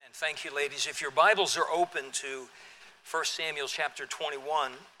Thank you, ladies. If your Bibles are open to 1 Samuel chapter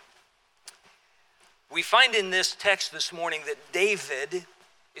 21, we find in this text this morning that David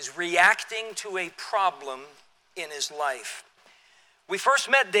is reacting to a problem in his life. We first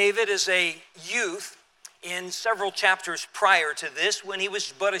met David as a youth in several chapters prior to this when he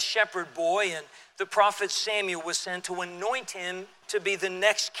was but a shepherd boy and the prophet Samuel was sent to anoint him to be the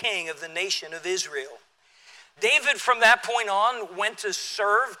next king of the nation of Israel. David, from that point on, went to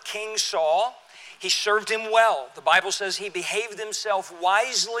serve King Saul. He served him well. The Bible says he behaved himself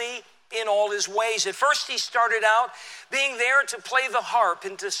wisely in all his ways. At first, he started out being there to play the harp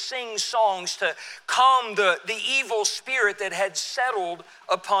and to sing songs to calm the evil spirit that had settled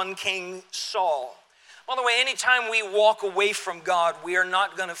upon King Saul. By the way, anytime we walk away from God, we are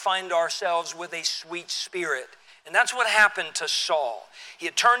not going to find ourselves with a sweet spirit. And that's what happened to Saul. He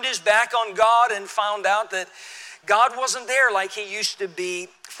had turned his back on God and found out that God wasn't there like he used to be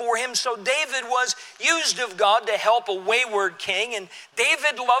for him. So David was used of God to help a wayward king. And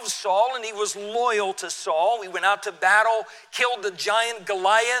David loved Saul and he was loyal to Saul. He went out to battle, killed the giant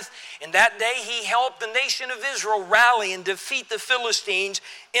Goliath. And that day he helped the nation of Israel rally and defeat the Philistines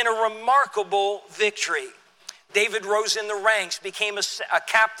in a remarkable victory. David rose in the ranks, became a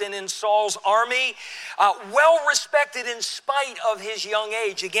captain in Saul's army, well respected in spite of his young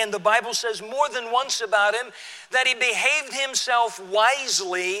age. Again, the Bible says more than once about him that he behaved himself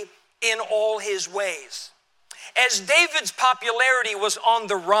wisely in all his ways. As David's popularity was on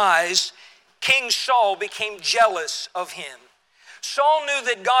the rise, King Saul became jealous of him. Saul knew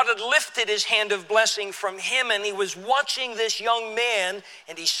that God had lifted his hand of blessing from him, and he was watching this young man,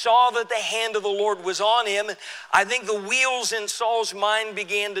 and he saw that the hand of the Lord was on him. I think the wheels in Saul's mind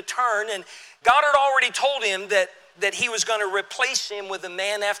began to turn, and God had already told him that he was going to replace him with a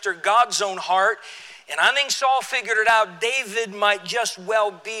man after God's own heart. And I think Saul figured it out. David might just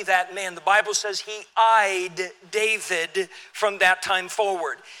well be that man. The Bible says he eyed David from that time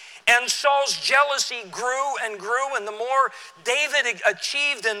forward. And Saul's jealousy grew, and the more David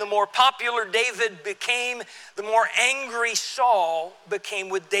achieved and the more popular David became, the more angry Saul became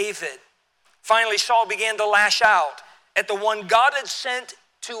with David. Finally, Saul began to lash out at the one God had sent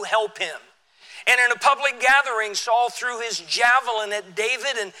to help him. And in a public gathering, Saul threw his javelin at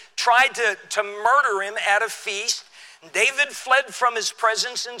David and tried to murder him at a feast. David fled from his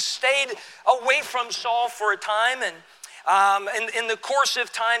presence and stayed away from Saul for a time. And in the course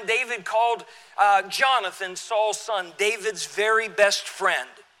of time, David called Jonathan, Saul's son, David's very best friend.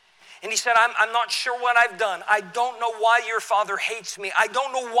 And he said, I'm not sure what I've done. I don't know why your father hates me. I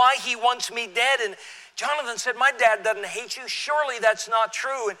don't know why he wants me dead. And Jonathan said, my dad doesn't hate you. Surely that's not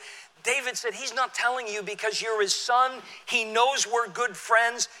true. And David said, he's not telling you because you're his son. He knows we're good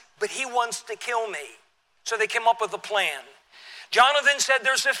friends, but he wants to kill me. So they came up with a plan. Jonathan said,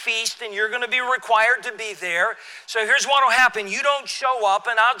 there's a feast and you're going to be required to be there. So here's what will happen. You don't show up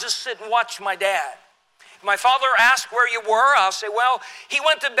and I'll just sit and watch my dad. If my father asks where you were, I'll say, well, he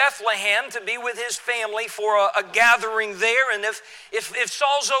went to Bethlehem to be with his family for a gathering there. And if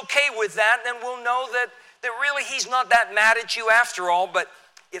Saul's okay with that, then we'll know that really he's not that mad at you after all. But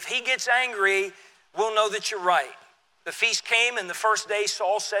if he gets angry, we'll know that you're right. The feast came, and the first day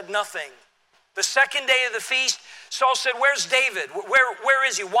Saul said nothing. The second day of the feast, Saul said, where's David? Where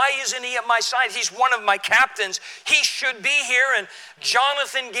is he? Why isn't he at my side? He's one of my captains. He should be here. And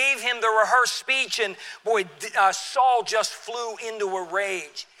Jonathan gave him the rehearsed speech, and boy, Saul just flew into a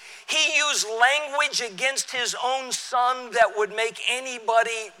rage. He used language against his own son that would make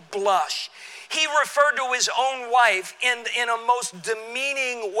anybody blush. He referred to his own wife in a most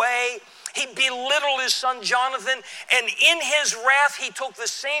demeaning way. He belittled his son Jonathan, and in his wrath, he took the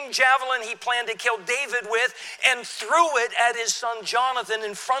same javelin he planned to kill David with and threw it at his son Jonathan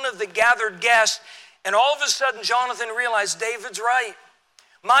in front of the gathered guests. And all of a sudden, Jonathan realized David's right.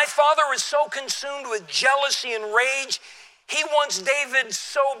 My father is so consumed with jealousy and rage, he wants David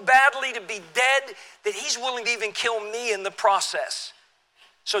so badly to be dead that he's willing to even kill me in the process.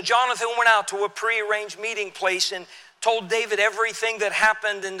 So Jonathan went out to a prearranged meeting place and told David everything that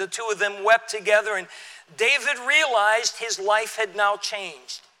happened, and the two of them wept together. And David realized his life had now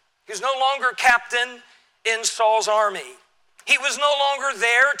changed. He was no longer captain in Saul's army. He was no longer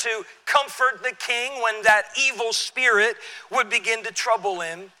there to comfort the king when that evil spirit would begin to trouble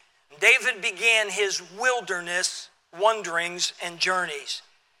him. David began his wilderness wanderings and journeys.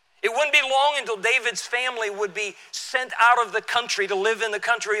 It wouldn't be long until David's family would be sent out of the country to live in the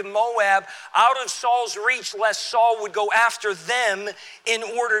country of Moab, out of Saul's reach, lest Saul would go after them in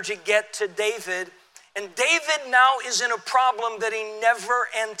order to get to David. And David now is in a problem that he never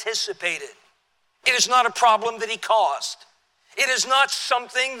anticipated. It is not a problem that he caused. It is not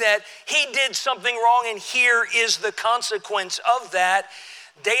something that he did something wrong and here is the consequence of that.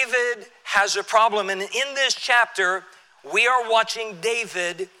 David has a problem, and in this chapter, we are watching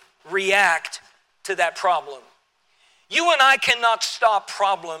David react to that problem. You and I cannot stop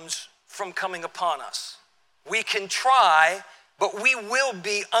problems from coming upon us. We can try, but we will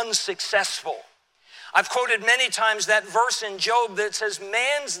be unsuccessful. I've quoted many times that verse in Job that says,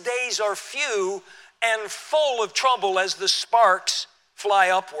 man's days are few and full of trouble as the sparks fly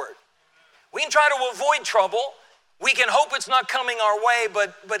upward. We can try to avoid trouble. We can hope it's not coming our way,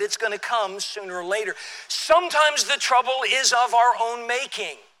 but it's going to come sooner or later. Sometimes the trouble is of our own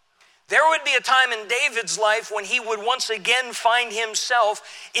making. There would be a time in David's life when he would once again find himself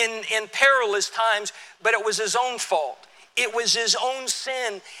in perilous times, but it was his own fault. It was his own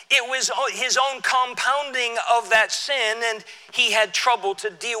sin. It was his own compounding of that sin, and he had trouble to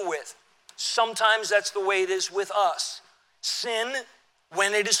deal with. Sometimes that's the way it is with us. Sin,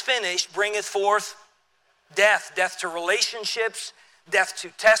 when it is finished, bringeth forth death. Death to relationships, death to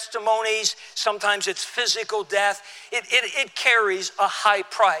testimonies. Sometimes it's physical death. It carries a high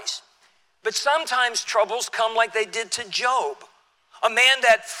price. But sometimes troubles come like they did to Job. A man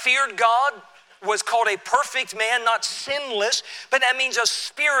that feared God, was called a perfect man, not sinless, but that means a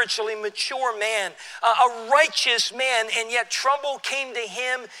spiritually mature man, a righteous man, and yet trouble came to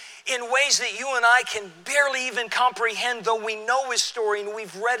him in ways that you and I can barely even comprehend, though we know his story and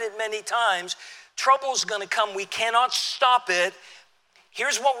we've read it many times. Trouble's gonna come, we cannot stop it.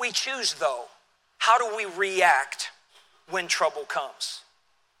 Here's what we choose though. How do we react when trouble comes?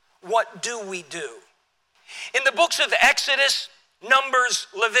 What do we do? In the books of Exodus, Numbers,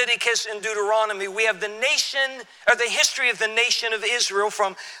 Leviticus, and Deuteronomy, we have the history of the nation of Israel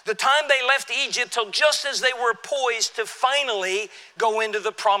from the time they left Egypt till just as they were poised to finally go into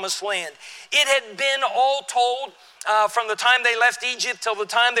the promised land. It had been all told from the time they left Egypt till the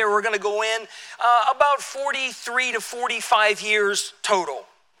time they were going to go in, about 43 to 45 years total.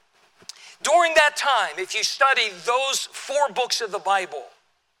 During that time, if you study those 4 books of the Bible,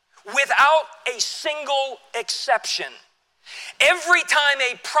 without a single exception, every time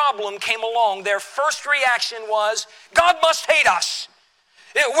a problem came along, their first reaction was, God must hate us.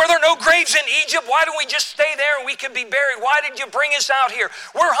 Were there no graves in Egypt? Why don't we just stay there and we can be buried? Why did you bring us out here?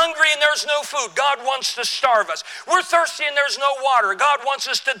 We're hungry and there's no food. God wants to starve us. We're thirsty and there's no water. God wants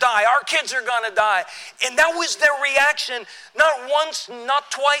us to die. Our kids are going to die. And that was their reaction, not once, not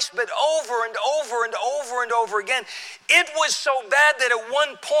twice, but over and over and over and over again. It was so bad that at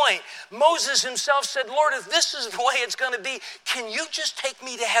one point, Moses himself said, Lord, if this is the way it's going to be, can you just take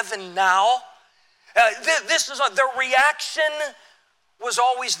me to heaven now? Their reaction was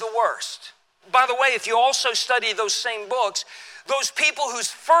always the worst. By the way, if you also study those same books, those people whose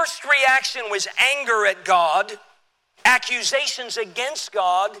first reaction was anger at God, accusations against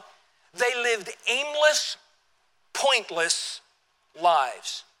God, they lived aimless, pointless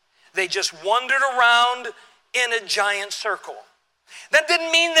lives. They just wandered around in a giant circle. That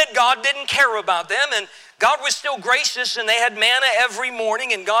didn't mean that God didn't care about them, and God was still gracious, and they had manna every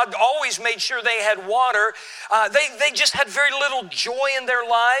morning, and God always made sure they had water. They just had very little joy in their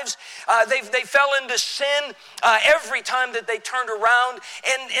lives. They fell into sin every time that they turned around,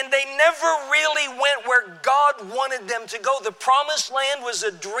 and they never really went where God wanted them to go. The promised land was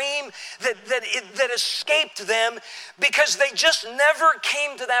a dream that escaped them because they just never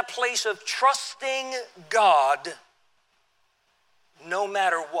came to that place of trusting God no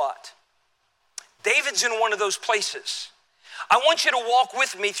matter what. David's in one of those places. I want you to walk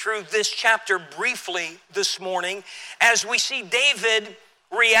with me through this chapter briefly this morning as we see David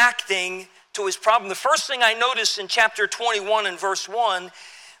reacting to his problem. The first thing I notice in chapter 21 and verse 1,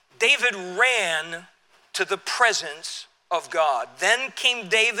 David ran to the presence of God. Then came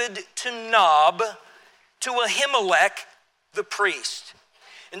David to Nob, to Ahimelech the priest.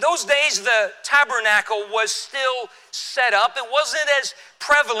 In those days, the tabernacle was still set up. It wasn't as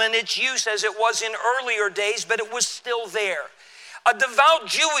prevalent its use as it was in earlier days, but it was still there. A devout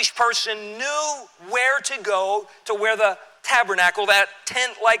Jewish person knew where to go to where the tabernacle, that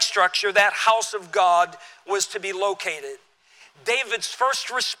tent-like structure, that house of God, was to be located. David's first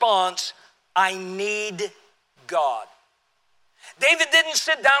response, I need God. David didn't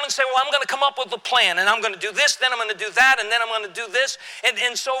sit down and say, well, I'm going to come up with a plan, and I'm going to do this, then I'm going to do that, and then I'm going to do this,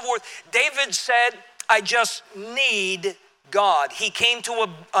 and so forth. David said, I just need God. He came to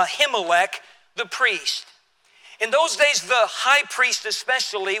Ahimelech, the priest. In those days, the high priest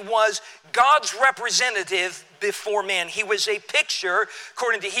especially was God's representative before man. He was a picture,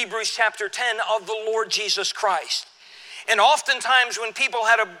 according to Hebrews chapter 10, of the Lord Jesus Christ. And oftentimes when people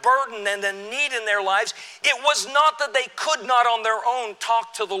had a burden and a need in their lives, it was not that they could not on their own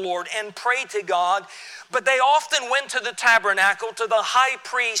talk to the Lord and pray to God, but they often went to the tabernacle, to the high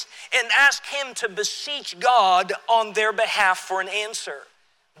priest, and asked him to beseech God on their behalf for an answer.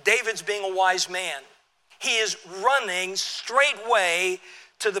 David's being a wise man. He is running straightway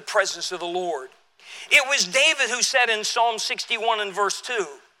to the presence of the Lord. It was David who said in Psalm 61 and verse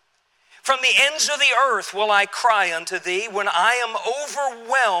 2, "From the ends of the earth will I cry unto thee. When I am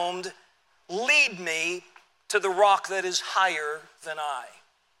overwhelmed, lead me to the rock that is higher than I."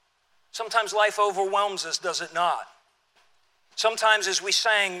 Sometimes life overwhelms us, does it not? Sometimes, as we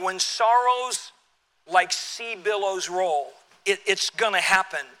sang, when sorrows like sea billows roll, it's going to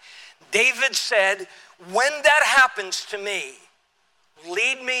happen. David said, when that happens to me,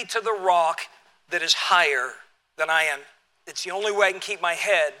 lead me to the rock that is higher than I am. It's the only way I can keep my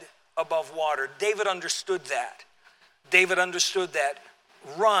head above water. David understood that. David understood that.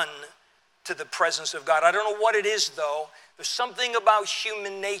 Run to the presence of God. I don't know what it is, though. There's something about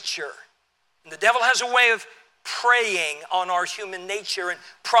human nature. And the devil has a way of preying on our human nature, and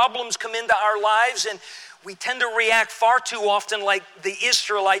problems come into our lives, and we tend to react far too often like the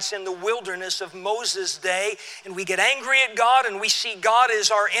Israelites in the wilderness of Moses' day, and we get angry at God, and we see God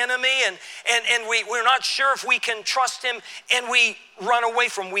as our enemy, and we're not sure if we can trust him, and we run away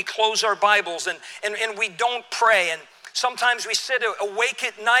from him. We close our Bibles, and we don't pray. And sometimes we sit awake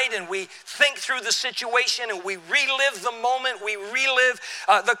at night and we think through the situation and we relive the moment, we relive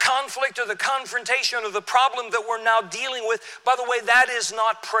the conflict or the confrontation or the problem that we're now dealing with. By the way, that is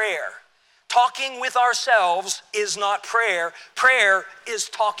not prayer. Talking with ourselves is not prayer. Prayer is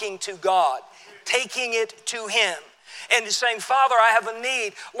talking to God, taking it to him. And saying, Father, I have a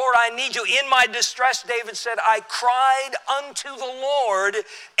need. Lord, I need you. In my distress, David said, I cried unto the Lord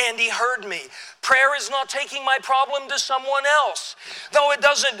and he heard me. Prayer is not taking my problem to someone else. Though it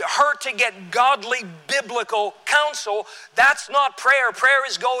doesn't hurt to get godly biblical counsel, that's not prayer. Prayer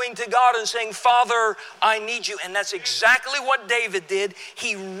is going to God and saying, Father, I need you. And that's exactly what David did.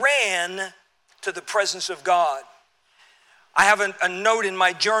 He ran to the presence of God. I have a note in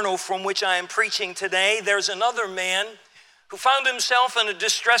my journal from which I am preaching today. There's another man who found himself in a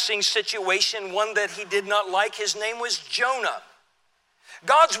distressing situation, one that he did not like. His name was Jonah.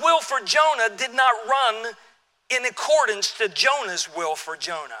 God's will for Jonah did not run in accordance to Jonah's will for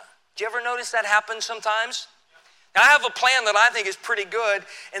Jonah. Do you ever notice that happen sometimes? Now, I have a plan that I think is pretty good,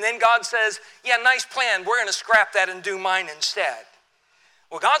 and then God says, yeah, nice plan. We're going to scrap that and do mine instead.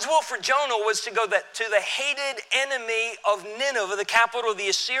 Well, God's will for Jonah was to go to the hated enemy of Nineveh, the capital of the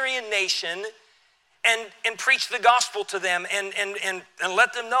Assyrian nation, and preach the gospel to them and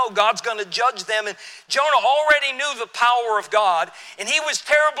let them know God's going to judge them. And Jonah already knew the power of God, and he was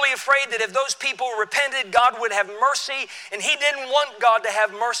terribly afraid that if those people repented, God would have mercy, and he didn't want God to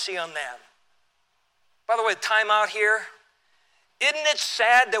have mercy on them. By the way, time out here. Isn't it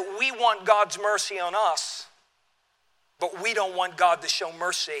sad that we want God's mercy on us, but we don't want God to show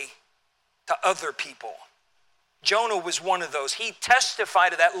mercy to other people? Jonah was one of those. He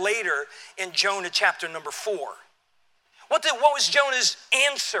testified to that later in Jonah chapter number 4. What was Jonah's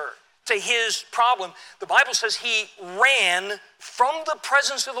answer to his problem? The Bible says he ran from the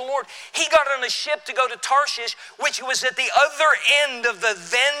presence of the Lord. He got on a ship to go to Tarshish, which was at the other end of the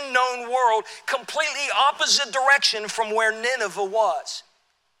then known world, completely opposite direction from where Nineveh was.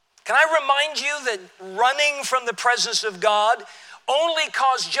 Can I remind you that running from the presence of God only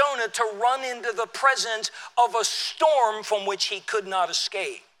caused Jonah to run into the presence of a storm from which he could not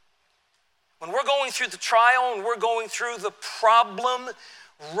escape? When we're going through the trial and we're going through the problem,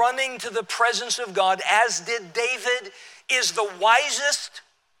 running to the presence of God, as did David, is the wisest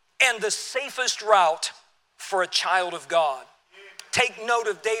and the safest route for a child of God. Take note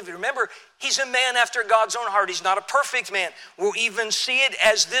of David. Remember, he's a man after God's own heart. He's not a perfect man. We'll even see it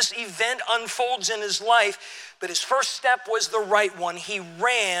as this event unfolds in his life. But his first step was the right one. He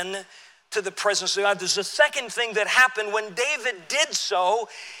ran to the presence of God. There's a second thing that happened. When David did so,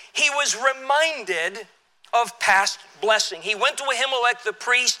 he was reminded of past blessing. He went to Ahimelech the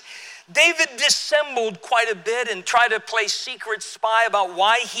priest. David dissembled quite a bit and tried to play secret spy about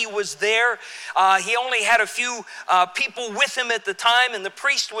why he was there. He only had a few people with him at the time, and the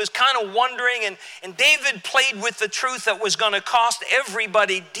priest was kind of wondering, and David played with the truth that was going to cost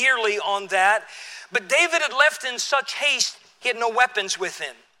everybody dearly on that. But David had left in such haste, he had no weapons with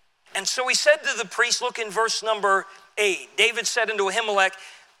him. And so he said to the priest, look in verse number 8, David said unto Ahimelech,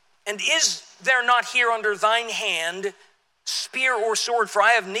 and is there not here under thine hand spear or sword? For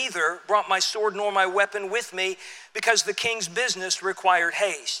I have neither brought my sword nor my weapon with me, because the king's business required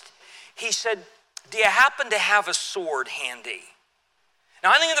haste. He said, do you happen to have a sword handy?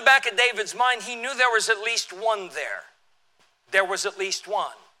 Now, I think in the back of David's mind, he knew there was at least one there. There was at least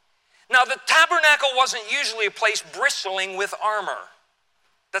one. Now, the tabernacle wasn't usually a place bristling with armor.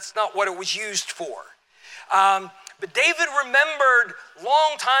 That's not what it was used for. But David remembered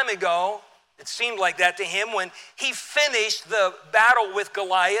long time ago, it seemed like that to him, when he finished the battle with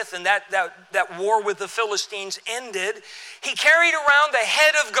Goliath and that war with the Philistines ended. He carried around the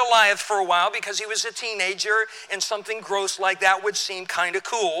head of Goliath for a while because he was a teenager and something gross like that would seem kind of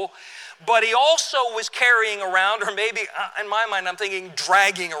cool. But he also was carrying around, or maybe in my mind I'm thinking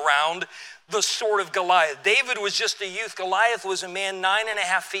dragging around, the sword of Goliath. David was just a youth. Goliath was a man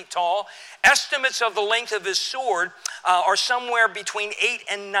 9.5 feet tall. Estimates of the length of his sword are somewhere between 8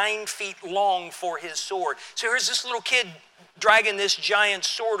 and 9 feet long for his sword. So here's this little kid dragging this giant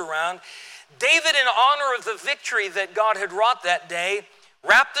sword around. David, in honor of the victory that God had wrought that day,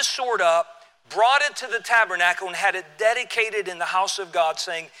 wrapped the sword up, brought it to the tabernacle, and had it dedicated in the house of God,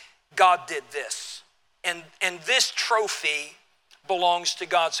 saying, God did this. And this trophy belongs to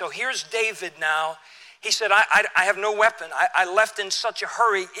God. So here's David now. He said, I have no weapon. I left in such a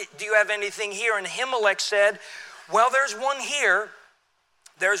hurry. Do you have anything here? And Ahimelech said, well, there's one here.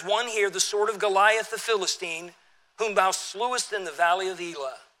 There's one here, the sword of Goliath the Philistine, whom thou slewest in the valley of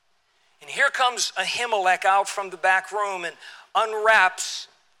Elah. And here comes Ahimelech out from the back room and unwraps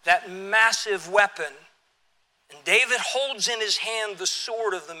that massive weapon. And David holds in his hand the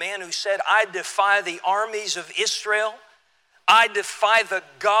sword of the man who said, I defy the armies of Israel. I defy the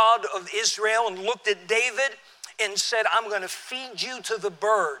God of Israel, and looked at David and said, I'm going to feed you to the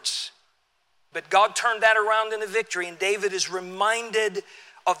birds. But God turned that around in a victory, and David is reminded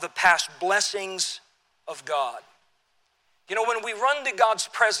of the past blessings of God. You know, when we run to God's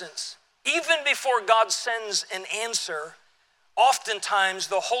presence, even before God sends an answer, oftentimes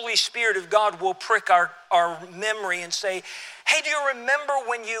the Holy Spirit of God will prick our memory and say, hey, do you remember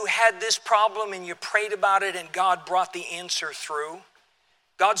when you had this problem and you prayed about it and God brought the answer through?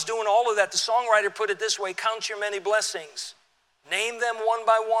 God's doing all of that. The songwriter put it this way, count your many blessings, name them one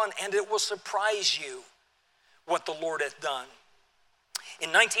by one, and it will surprise you what the Lord hath done. In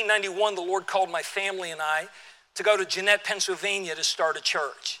 1991, the Lord called my family and I to go to Jeanette, Pennsylvania to start a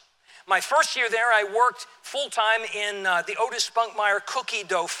church. My first year there, I worked full-time in the Otis Spunkmeyer cookie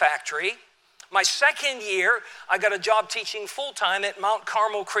dough factory. My second year, I got a job teaching full-time at Mount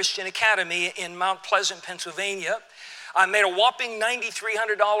Carmel Christian Academy in Mount Pleasant, Pennsylvania. I made a whopping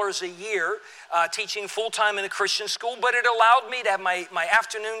 $9,300 a year teaching full-time in a Christian school, but it allowed me to have my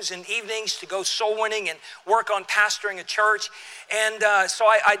afternoons and evenings to go soul winning and work on pastoring a church. And so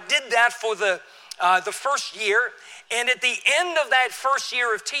I did that for the first year. And at the end of that first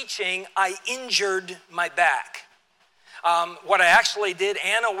year of teaching, I injured my back. What I actually did,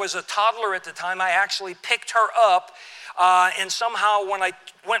 Anna was a toddler at the time, I actually picked her up and somehow when I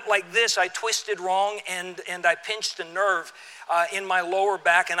went like this, I twisted wrong and I pinched a nerve in my lower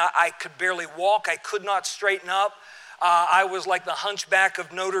back and I could barely walk. I could not straighten up. I was like the hunchback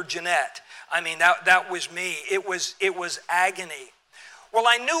of Notre Jeanette. I mean, that was me. It was agony. Well,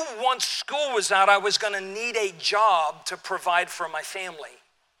 I knew once school was out, I was going to need a job to provide for my family.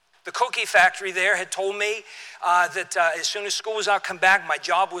 The cookie factory there had told me that as soon as school was out, come back. My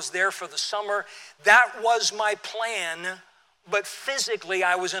job was there for the summer. That was my plan, but physically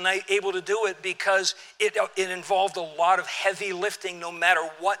I was unable to do it because it involved a lot of heavy lifting no matter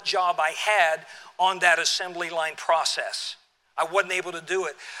what job I had on that assembly line process. I wasn't able to do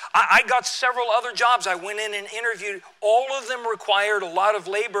it. I got several other jobs. I went in and interviewed. All of them required a lot of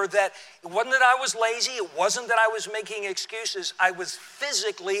labor that it wasn't that I was lazy. It wasn't that I was making excuses. I was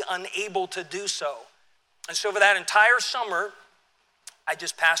physically unable to do so. And so for that entire summer, I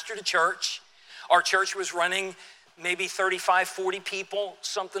just pastored a church. Our church was running maybe 35, 40 people,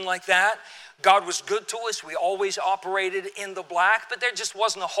 something like that. God was good to us. We always operated in the black, but there just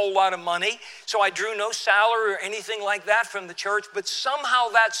wasn't a whole lot of money. So I drew no salary or anything like that from the church. But somehow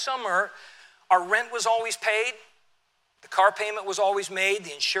that summer, our rent was always paid. The car payment was always made.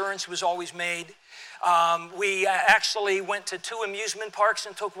 The insurance was always made. We actually went to 2 amusement parks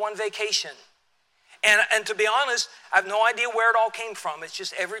and took 1 vacation. And to be honest, I have no idea where it all came from. It's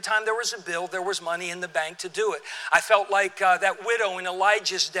just every time there was a bill, there was money in the bank to do it. I felt like that widow in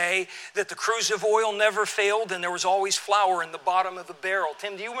Elijah's day, that the cruse of oil never failed and there was always flour in the bottom of the barrel.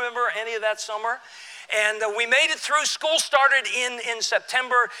 Tim, do you remember any of that summer? And we made it through. School started in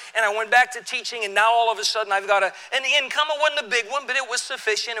September, and I went back to teaching, and now all of a sudden I've got an income. It wasn't a big one, but it was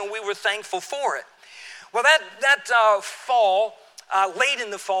sufficient, and we were thankful for it. Well, that fall, late in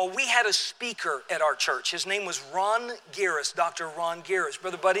the fall, we had a speaker at our church. His name was Ron Gieris, Dr. Ron Gieris.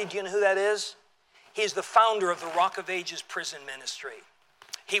 Brother Buddy, do you know who that is? He is the founder of the Rock of Ages prison ministry.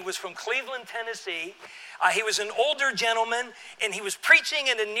 He was from Cleveland, Tennessee. He was an older gentleman, and he was preaching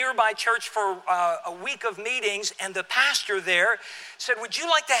in a nearby church for a week of meetings, and the pastor there said, would you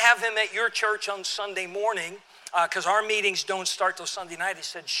like to have him at your church on Sunday morning? Because our meetings don't start till Sunday night. He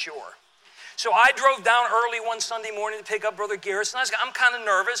said, sure. So I drove down early one Sunday morning to pick up Brother Garris, and I'm kind of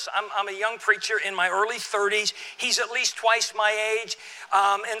nervous. I'm a young preacher in my early 30s. He's at least twice my age,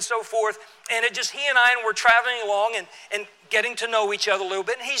 and so forth. And he and I were traveling along and getting to know each other a little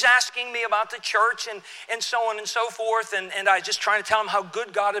bit. And he's asking me about the church and so on and so forth. And I just trying to tell him how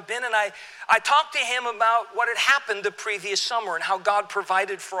good God had been. And I talked to him about what had happened the previous summer and how God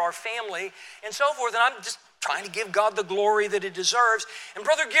provided for our family and so forth. And I'm just trying to give God the glory that it deserves. And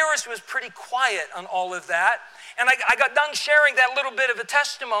Brother Garris was pretty quiet on all of that. And I got done sharing that little bit of a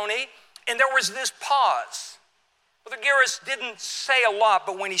testimony, and there was this pause. Brother Garris didn't say a lot,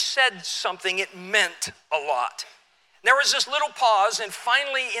 but when he said something, it meant a lot. There was this little pause, and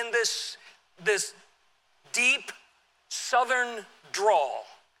finally in this deep southern drawl,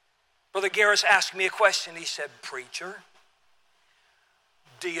 Brother Garris asked me a question. He said, preacher,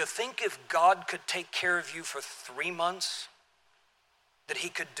 do you think if God could take care of you for 3 months, that he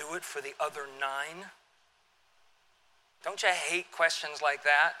could do it for the other 9? Don't you hate questions like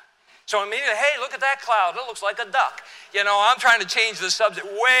that? So immediately, hey, look at that cloud. It looks like a duck. You know, I'm trying to change the subject,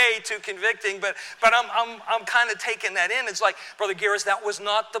 way too convicting, but I'm kind of taking that in. It's like, Brother Garris, that was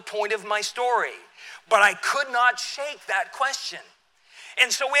not the point of my story. But I could not shake that question. And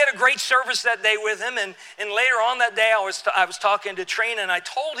so we had a great service that day with him, and later on that day, I was talking to Trina, and I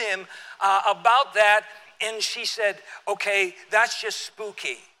told him about that, and she said, okay, that's just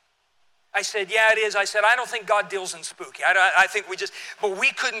spooky. I said, yeah, it is. I said, I don't think God deals in spooky. I think but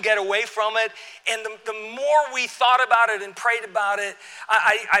we couldn't get away from it. And the more we thought about it and prayed about it,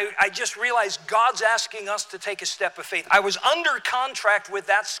 I just realized God's asking us to take a step of faith. I was under contract with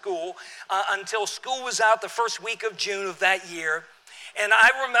that school until school was out the first week of June of that year. And I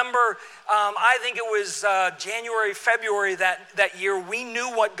remember, I think it was January, February that year, we knew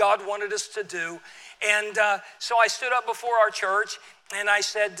what God wanted us to do. And so I stood up before our church, and I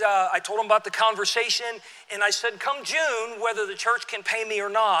said, I told them about the conversation, and I said, come June, whether the church can pay me or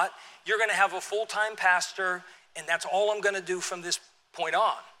not, you're going to have a full-time pastor, and that's all I'm going to do from this point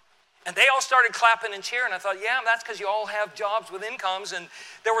on. And they all started clapping and cheering. I thought, yeah, that's because you all have jobs with incomes, and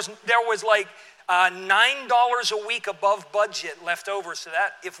there was like $9 a week above budget left over, so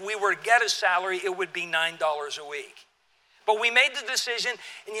that if we were to get a salary, it would be $9 a week. But we made the decision,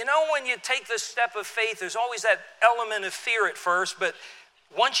 and you know when you take this step of faith, there's always that element of fear at first, but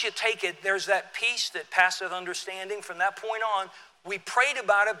once you take it, there's that peace that passeth understanding. From that point on, we prayed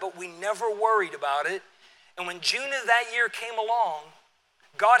about it, but we never worried about it. And when June of that year came along,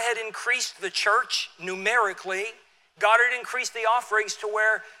 God had increased the church numerically. God had increased the offerings to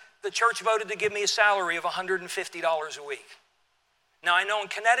where the church voted to give me a salary of $150 a week. Now, I know in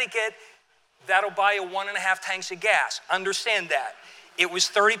Connecticut, that'll buy you 1.5 tanks of gas. Understand that. It was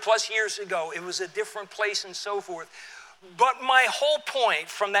 30 plus years ago. It was a different place and so forth. But my whole point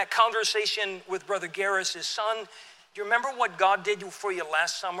from that conversation with Brother Garris is, son, do you remember what God did for you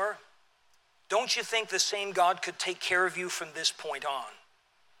last summer? Don't you think the same God could take care of you from this point on?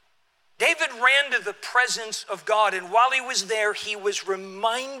 David ran to the presence of God, and while he was there, he was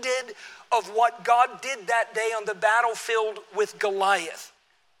reminded of what God did that day on the battlefield with Goliath.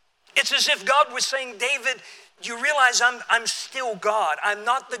 It's as if God was saying, David, you realize I'm still God. I'm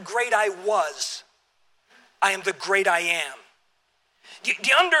not the great I was. I am the great I am. Do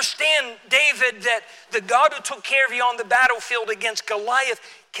you understand, David, that the God who took care of you on the battlefield against Goliath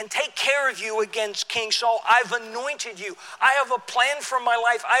can take care of you against King Saul? I've anointed you. I have a plan for my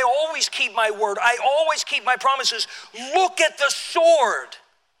life. I always keep my word. I always keep my promises. Look at the sword.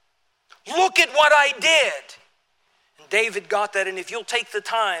 Look at what I did. David got that, and if you'll take the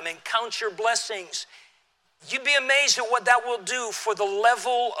time and count your blessings, you'd be amazed at what that will do for the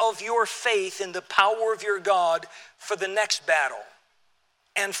level of your faith in the power of your God for the next battle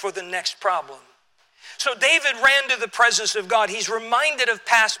and for the next problem. So David ran to the presence of God. He's reminded of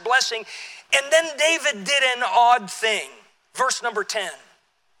past blessing, and then David did an odd thing. Verse number 10.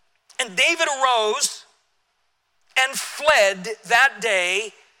 And David arose and fled that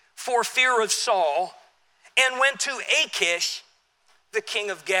day for fear of Saul, and went to Achish, the king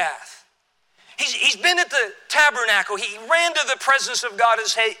of Gath. He's been at the tabernacle. He ran to the presence of God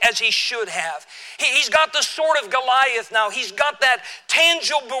as he should have. He's got the sword of Goliath now. He's got that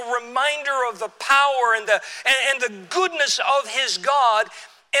tangible reminder of the power and the goodness of his God.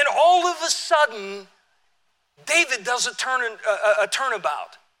 And all of a sudden, David does a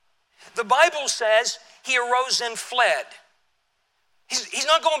turnabout. The Bible says he arose and fled. He's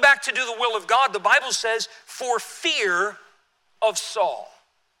not going back to do the will of God. The Bible says, for fear of Saul.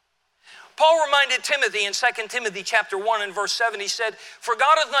 Paul reminded Timothy in 2 Timothy chapter 1 and verse 7, he said, for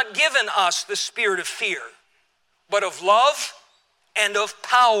God hath not given us the spirit of fear, but of love and of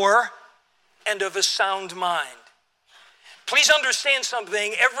power and of a sound mind. Please understand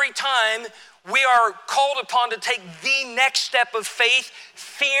something. Every time we are called upon to take the next step of faith,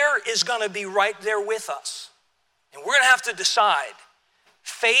 fear is going to be right there with us. And we're going to have to decide,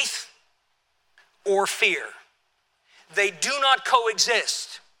 faith or fear. They do not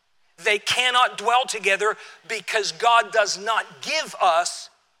coexist. They cannot dwell together because God does not give us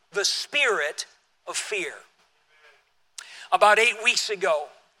the spirit of fear. About 8 weeks ago,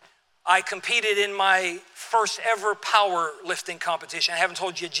 I competed in my first ever powerlifting competition. I haven't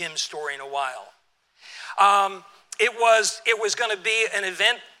told you Jim's story in a while. It was going to be an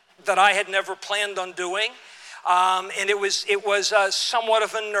event that I had never planned on doing, and it was somewhat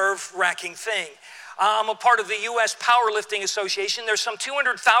of a nerve-wracking thing. I'm a part of the U.S. Powerlifting Association. There's some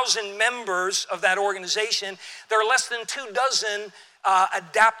 200,000 members of that organization. There are less than 24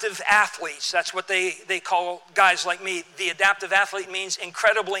 adaptive athletes. That's what they call guys like me. The adaptive athlete means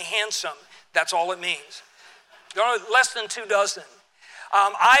incredibly handsome. That's all it means. There are less than 24.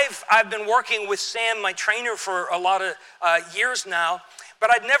 I've been working with Sam, my trainer, for a lot of years now,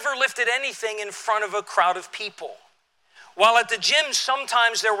 but I'd never lifted anything in front of a crowd of people. While at the gym,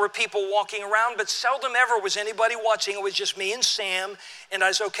 sometimes there were people walking around, but seldom ever was anybody watching. It was just me and Sam, and I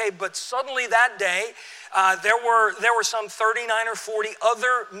was okay. But suddenly that day, there were some 39 or 40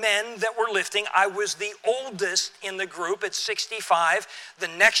 other men that were lifting. I was the oldest in the group at 65. The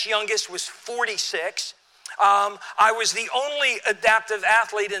next youngest was 46. I was the only adaptive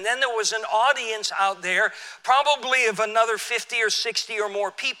athlete, and then there was an audience out there, probably of another 50 or 60 or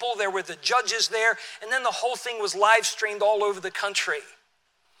more people. There were the judges there, and then the whole thing was live streamed all over the country.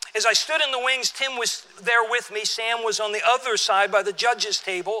 As I stood in the wings, Tim was there with me. Sam was on the other side by the judges'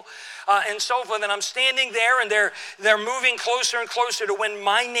 table, and so forth. And I'm standing there, and they're moving closer and closer to when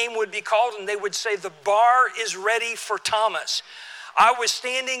my name would be called, and they would say, "The bar is ready for Thomas." I was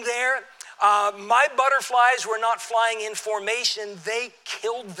standing there. My butterflies were not flying in formation. They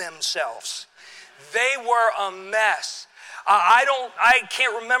killed themselves. They were a mess. I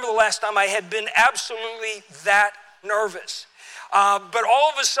can't remember the last time I had been absolutely that nervous. But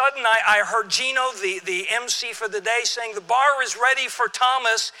all of a sudden, I heard Gino, the MC for the day, saying, "The bar is ready for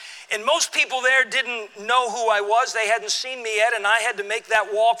Thomas." And most people there didn't know who I was. They hadn't seen me yet, and I had to make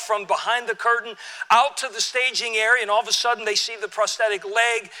that walk from behind the curtain out to the staging area. And all of a sudden, they see the prosthetic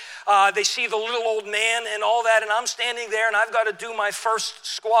leg, they see the little old man and all that, and I'm standing there, and I've got to do my first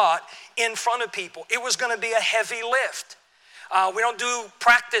squat in front of people. It was going to be a heavy lift. We don't do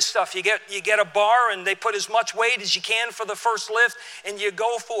practice stuff. You get a bar, and they put as much weight as you can for the first lift, and you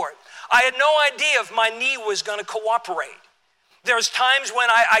go for it. I had no idea if my knee was going to cooperate. There's times when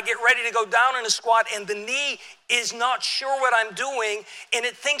I get ready to go down in a squat, and the knee is not sure what I'm doing, and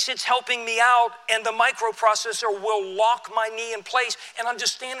it thinks it's helping me out, and the microprocessor will lock my knee in place, and I'm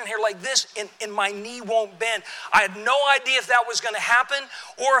just standing here like this, and my knee won't bend. I had no idea if that was going to happen,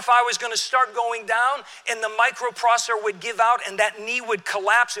 or if I was going to start going down, and the microprocessor would give out, and that knee would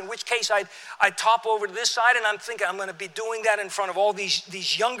collapse, in which case I'd top over to this side, and I'm thinking I'm going to be doing that in front of all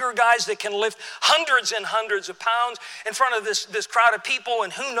these younger guys that can lift hundreds and hundreds of pounds in front of this crowd of people,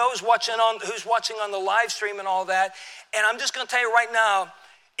 and who knows who's watching on the live stream and all that. And I'm just going to tell you right now,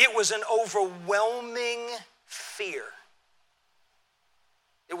 it was an overwhelming fear.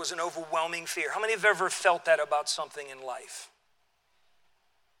 It was an overwhelming fear. How many have ever felt that about something in life?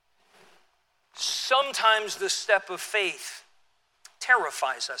 Sometimes the step of faith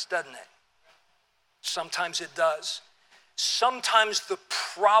terrifies us, doesn't it? Sometimes it does. Sometimes the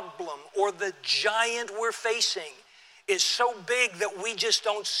problem or the giant we're facing is so big that we just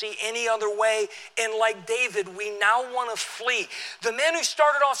don't see any other way. And like David, we now want to flee. The man who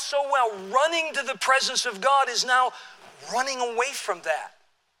started off so well, running to the presence of God, is now running away from that.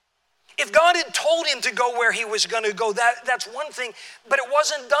 If God had told him to go where he was going to go, that's one thing, but it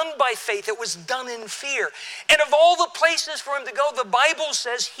wasn't done by faith. It was done in fear. And of all the places for him to go, the Bible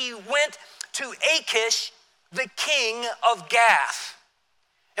says he went to Achish, the king of Gath.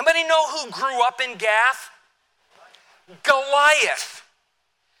 Anybody know who grew up in Gath? Goliath.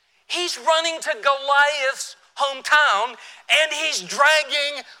 He's running to Goliath's hometown, and he's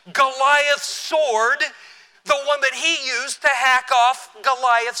dragging Goliath's sword, the one that he used to hack off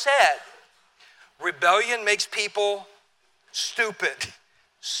Goliath's head. Rebellion makes people stupid.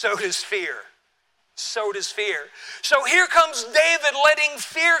 So does fear. so does fear. So here comes David letting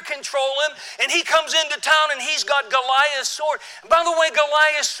fear control him, and he comes into town and he's got Goliath's sword. And by the way,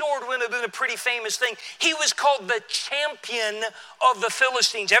 Goliath's sword would have been a pretty famous thing. He was called the champion of the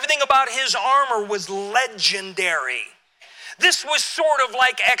Philistines. Everything about his armor was legendary. This was sort of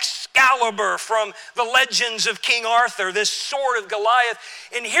like Excalibur from the legends of King Arthur, this sword of Goliath.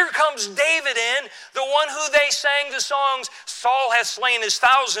 And here comes David in, the one who they sang the songs, Saul hath slain his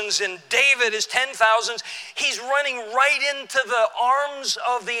thousands and David his 10,000s. He's running right into the arms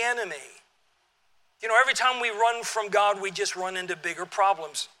of the enemy. You know, every time we run from God, we just run into bigger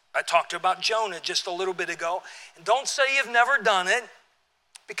problems. I talked about Jonah just a little bit ago. And don't say you've never done it,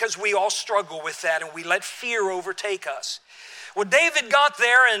 because we all struggle with that and we let fear overtake us. Well, David got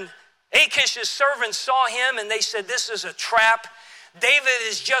there and Achish's servants saw him and they said, this is a trap. David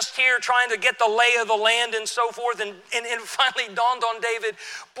is just here trying to get the lay of the land and so forth. And it finally dawned on David,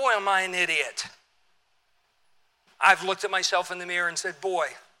 boy, am I an idiot. I've looked at myself in the mirror and said, boy,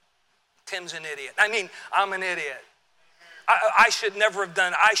 Tim's an idiot. I mean, I'm an idiot. I should never have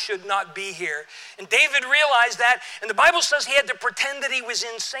done it. I should not be here. And David realized that, and the Bible says he had to pretend that he was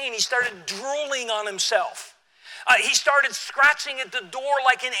insane. He started drooling on himself. He started scratching at the door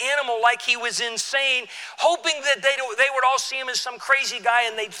like an animal, like he was insane, hoping that they would all see him as some crazy guy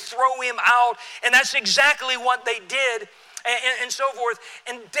and they'd throw him out. And that's exactly what they did, and so forth.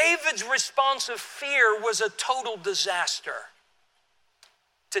 And David's response of fear was a total disaster.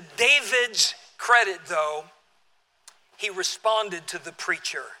 To David's credit, though, he responded to the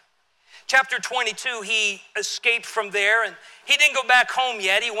preacher. Chapter 22, he escaped from there, and he didn't go back home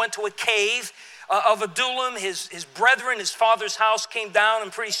yet. He went to a cave of Adullam. His brethren, his father's house came down,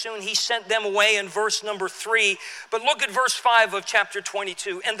 and pretty soon he sent them away in verse number 3. But look at verse 5 of chapter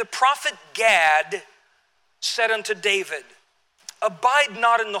 22. And the prophet Gad said unto David, abide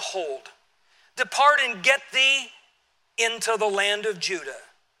not in the hold. Depart and get thee into the land of Judah.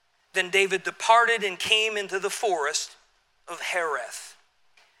 Then David departed and came into the forest of Hereth.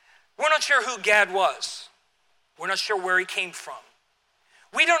 We're not sure who Gad was. We're not sure where he came from.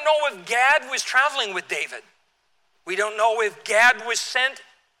 We don't know if Gad was traveling with David. We don't know if Gad was sent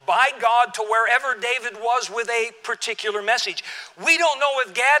by God to wherever David was with a particular message. We don't know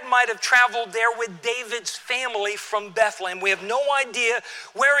if Gad might have traveled there with David's family from Bethlehem. We have no idea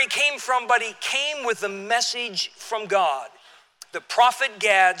where he came from, but he came with a message from God. The prophet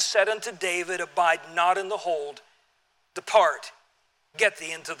Gad said unto David, abide not in the hold, depart, get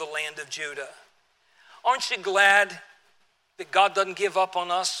thee into the land of Judah. Aren't you glad that God doesn't give up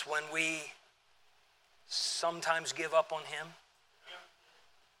on us when we sometimes give up on him?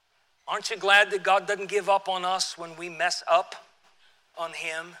 Aren't you glad that God doesn't give up on us when we mess up on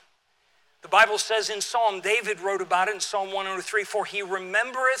him? The Bible says in Psalm, David wrote about it in Psalm 103, for he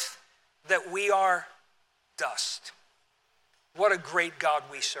remembereth that we are dust. What a great God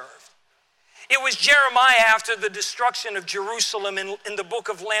we serve. It was Jeremiah after the destruction of Jerusalem in the book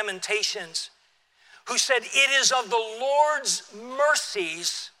of Lamentations who said, it is of the Lord's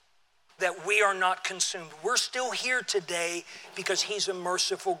mercies that we are not consumed. We're still here today because he's a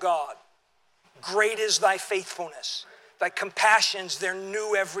merciful God. Great is thy faithfulness. Thy compassions, they're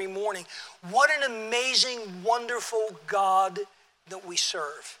new every morning. What an amazing, wonderful God that we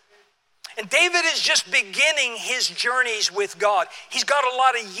serve. And David is just beginning his journeys with God. He's got a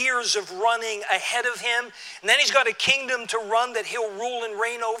lot of years of running ahead of him. And then he's got a kingdom to run that he'll rule and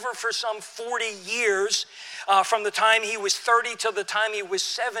reign over for some 40 years, from the time he was 30 till the time he was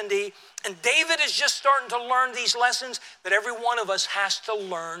 70. And David is just starting to learn these lessons that every one of us has to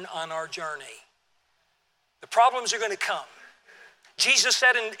learn on our journey. The problems are going to come. Jesus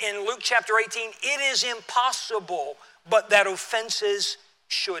said in Luke chapter 18, it is impossible but that offenses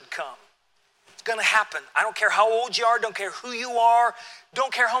should come. It's going to happen. I don't care how old you are, don't care who you are,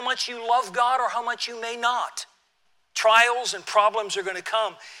 don't care how much you love God or how much you may not. Trials and problems are going to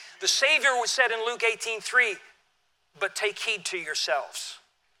come. The Savior said in Luke 18:3, but take heed to yourselves.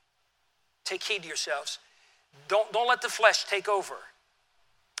 Take heed to yourselves. Don't let the flesh take over.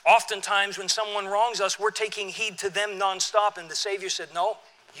 Oftentimes when someone wrongs us, we're taking heed to them nonstop, and the Savior said, no,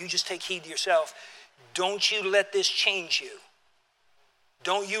 you just take heed to yourself. Don't you let this change you.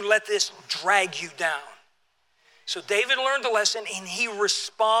 Don't you let this drag you down. So David learned the lesson, and he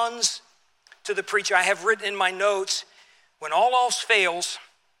responds to the preacher. I have written in my notes, when all else fails,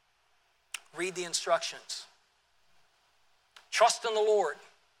 read the instructions. Trust in the Lord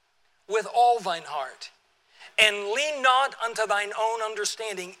with all thine heart, and lean not unto thine own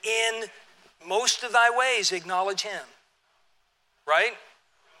understanding. In most of thy ways acknowledge him. Right?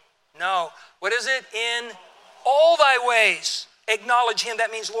 No. What is it? In all thy ways acknowledge him.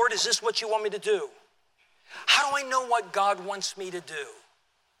 That means, Lord, is this what you want me to do? How do I know what God wants me to do?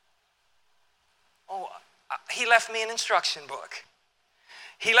 Oh, he left me an instruction book.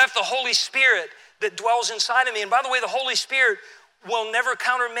 He left the Holy Spirit that dwells inside of me. And by the way, the Holy Spirit will never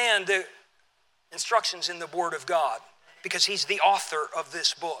countermand the instructions in the Word of God because he's the author of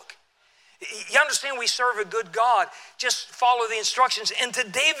this book. You understand, we serve a good God. Just follow the instructions. And to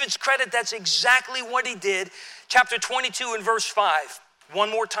David's credit, that's exactly what he did. Chapter 22 and verse 5. One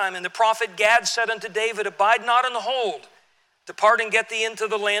more time. And the prophet Gad said unto David, abide not in the hold. Depart and get thee into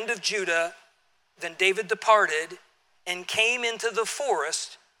the land of Judah. Then David departed and came into the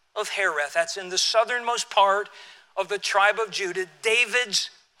forest of Hereth. That's in the southernmost part of the tribe of Judah,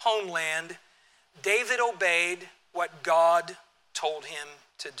 David's homeland. David obeyed what God told him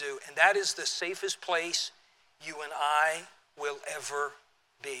to do. And that is the safest place you and I will ever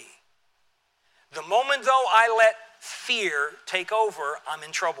be. The moment, though, I let fear take over, I'm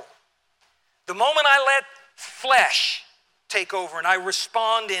in trouble. The moment I let flesh take over and I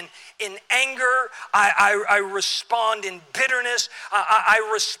respond in anger, I respond in bitterness, I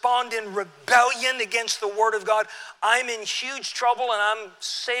respond in rebellion against the Word of God, I'm in huge trouble and I'm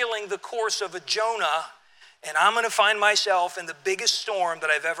sailing the course of a Jonah, and I'm going to find myself in the biggest storm that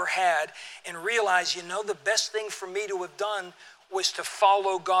I've ever had and realize, the best thing for me to have done was to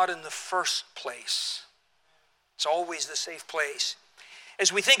follow God in the first place. It's always the safe place.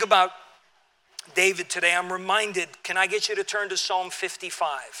 As we think about David today, I'm reminded, can I get you to turn to Psalm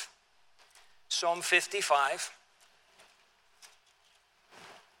 55? Psalm 55.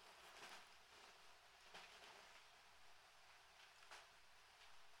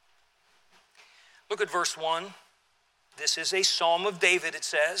 Look at verse 1. This is a psalm of David, it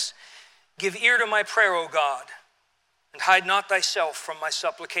says. Give ear to my prayer, O God, and hide not thyself from my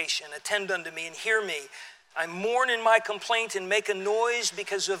supplication. Attend unto me and hear me. I mourn in my complaint and make a noise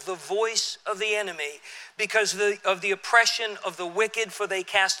because of the voice of the enemy, because of the oppression of the wicked, for they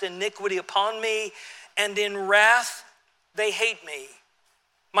cast iniquity upon me, and in wrath they hate me.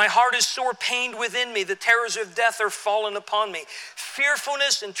 My heart is sore pained within me. The terrors of death are fallen upon me.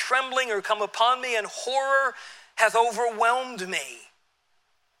 Fearfulness and trembling are come upon me, and horror hath overwhelmed me.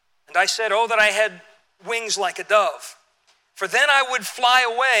 And I said, oh, that I had wings like a dove, for then I would fly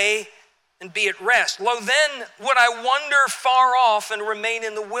away and be at rest. Lo, then would I wander far off and remain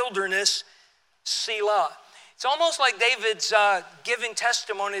in the wilderness, Selah. It's almost like David's giving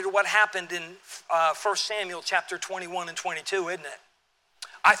testimony to what happened in 1 Samuel chapter 21 and 22, isn't it?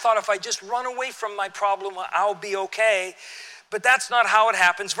 I thought if I just run away from my problem, I'll be okay. But that's not how it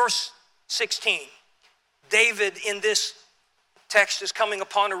happens. Verse 16, David in this text is coming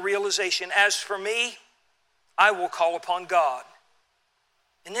upon a realization. As for me, I will call upon God.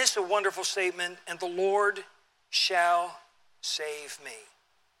 And this is a wonderful statement, and the Lord shall save me.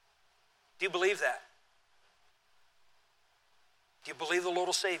 Do you believe that? Do you believe the Lord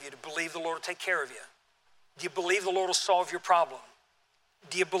will save you? Do you believe the Lord will take care of you? Do you believe the Lord will solve your problem?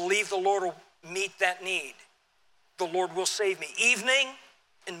 Do you believe the Lord will meet that need? The Lord will save me. Evening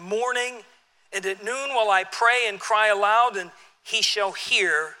and morning and at noon will I pray and cry aloud, and he shall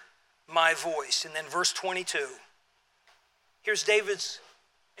hear my voice. And then verse 22. Here's David's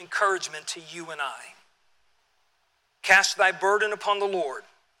encouragement to you and I. Cast thy burden upon the Lord,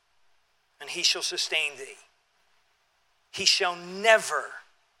 and he shall sustain thee. He shall never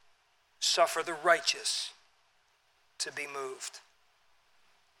suffer the righteous to be moved.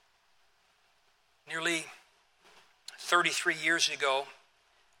 Nearly 33 years ago,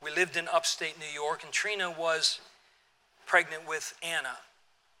 we lived in upstate New York, and Trina was pregnant with Anna.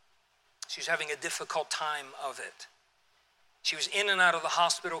 She was having a difficult time of it. She was in and out of the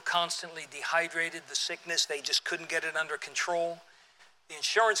hospital, constantly dehydrated, the sickness, they just couldn't get it under control. The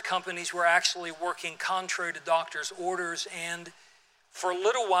insurance companies were actually working contrary to doctors' orders, and for a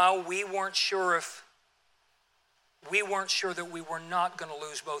little while, we weren't sure that we were not going to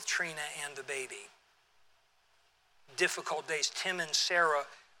lose both Trina and the baby. Difficult days. Tim and Sarah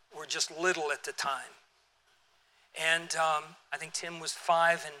were just little at the time. And I think Tim was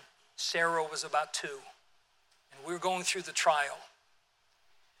 5 and Sarah was about 2. And we were going through the trial.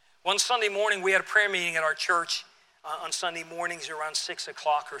 One Sunday morning, we had a prayer meeting at our church on Sunday mornings around 6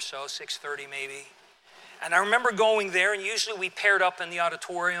 o'clock or so, 6:30 maybe. And I remember going there, and usually we paired up in the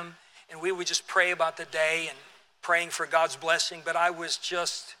auditorium, and we would just pray about the day and praying for God's blessing, but I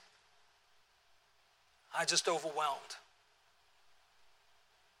just overwhelmed.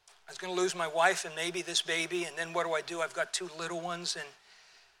 I was going to lose my wife and maybe this baby, and then what do? I've got 2 little ones, and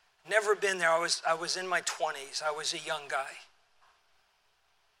never been there. I was in my 20s. I was a young guy.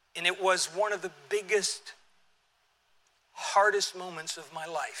 And it was one of the biggest, hardest moments of my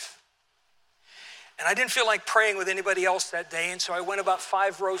life. And I didn't feel like praying with anybody else that day, and so I went about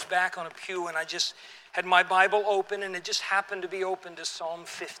 5 rows back on a pew, and I just had my Bible open, and it just happened to be open to Psalm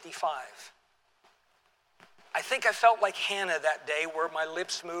 55. I think I felt like Hannah that day, where my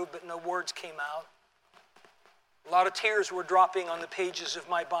lips moved, but no words came out. A lot of tears were dropping on the pages of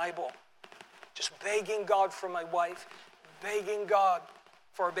my Bible, just begging God for my wife, begging God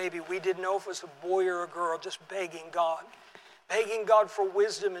for our baby. We didn't know if it was a boy or a girl, just begging God for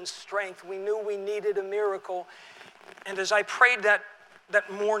wisdom and strength. We knew we needed a miracle. And as I prayed that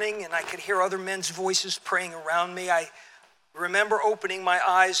morning, and I could hear other men's voices praying around me, I remember opening my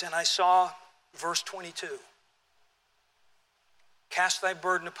eyes and I saw verse 22. Cast thy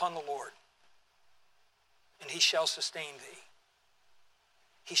burden upon the Lord, and he shall sustain thee.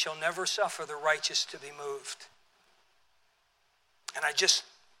 He shall never suffer the righteous to be moved. And I just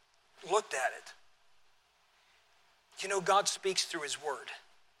looked at it. You know, God speaks through his word.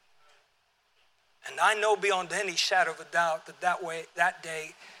 And I know beyond any shadow of a doubt that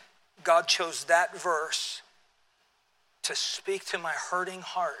day, God chose that verse to speak to my hurting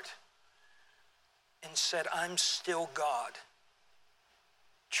heart and said, I'm still God.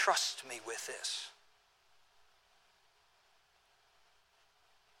 Trust me with this.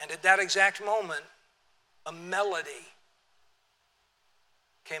 And at that exact moment, a melody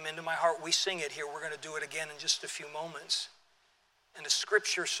came into my heart. We sing it here. We're going to do it again in just a few moments. And a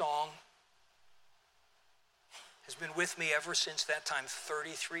scripture song has been with me ever since that time,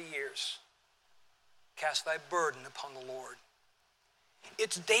 33 years. Cast thy burden upon the Lord.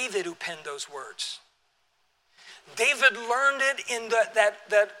 It's David who penned those words. David learned it in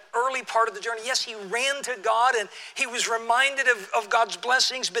that early part of the journey. Yes, he ran to God and he was reminded of God's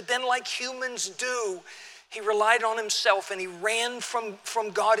blessings, but then like humans do, he relied on himself and he ran from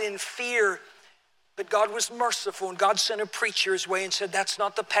God in fear. But God was merciful, and God sent a preacher his way and said, that's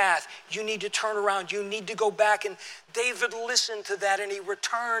not the path. You need to turn around. You need to go back. And David listened to that, and he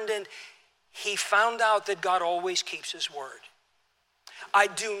returned, and he found out that God always keeps his word. I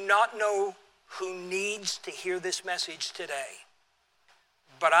do not know who needs to hear this message today,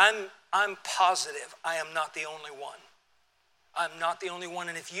 but I'm positive I am not the only one. I'm not the only one,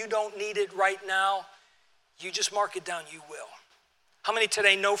 and if you don't need it right now, you just mark it down, you will. How many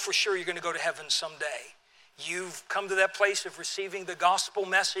today know for sure you're going to go to heaven someday? You've come to that place of receiving the gospel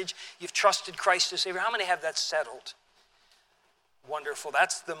message. You've trusted Christ as Savior. How many have that settled? Wonderful.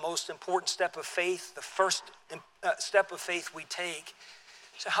 That's the most important step of faith, the first step of faith we take.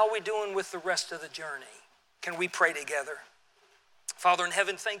 So how are we doing with the rest of the journey? Can we pray together? Father in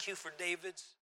heaven, thank you for David's